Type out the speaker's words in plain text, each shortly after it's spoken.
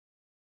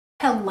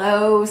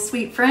Hello,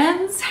 sweet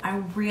friends. I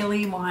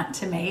really want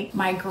to make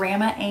my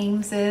Grandma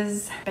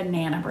Ames's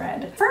banana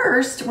bread.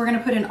 First, we're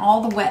gonna put in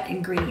all the wet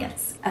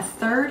ingredients.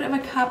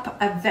 1/3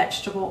 cup of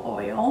vegetable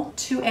oil,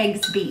 2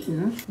 eggs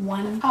beaten,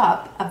 1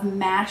 cup of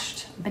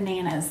mashed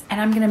bananas.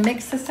 And I'm gonna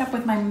mix this up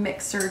with my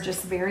mixer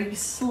just very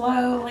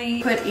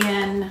slowly. Put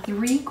in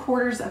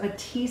 3/4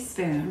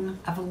 teaspoon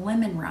of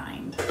lemon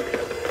rind.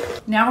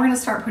 Now we're gonna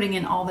start putting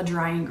in all the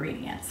dry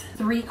ingredients.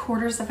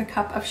 3/4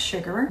 cup of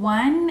sugar,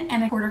 1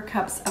 1/4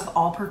 cups of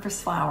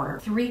all-purpose flour,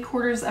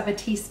 3/4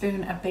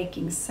 teaspoon of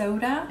baking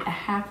soda,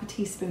 1/2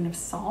 teaspoon of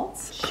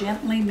salt.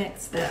 Gently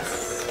mix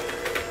this.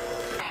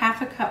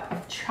 1/2 cup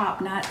of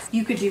chopped nuts.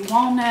 You could do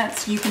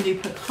walnuts, you can do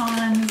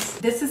pecans.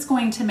 This is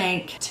going to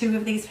make 2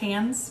 of these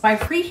pans. I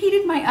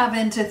preheated my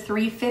oven to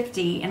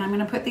 350 and I'm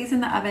gonna put these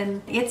in the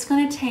oven. It's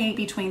gonna take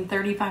between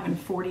 35 and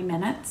 40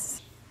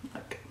 minutes.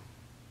 Look.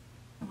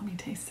 Let me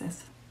taste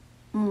this.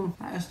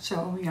 That is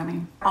so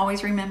yummy.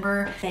 Always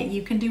remember that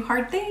you can do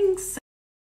hard things.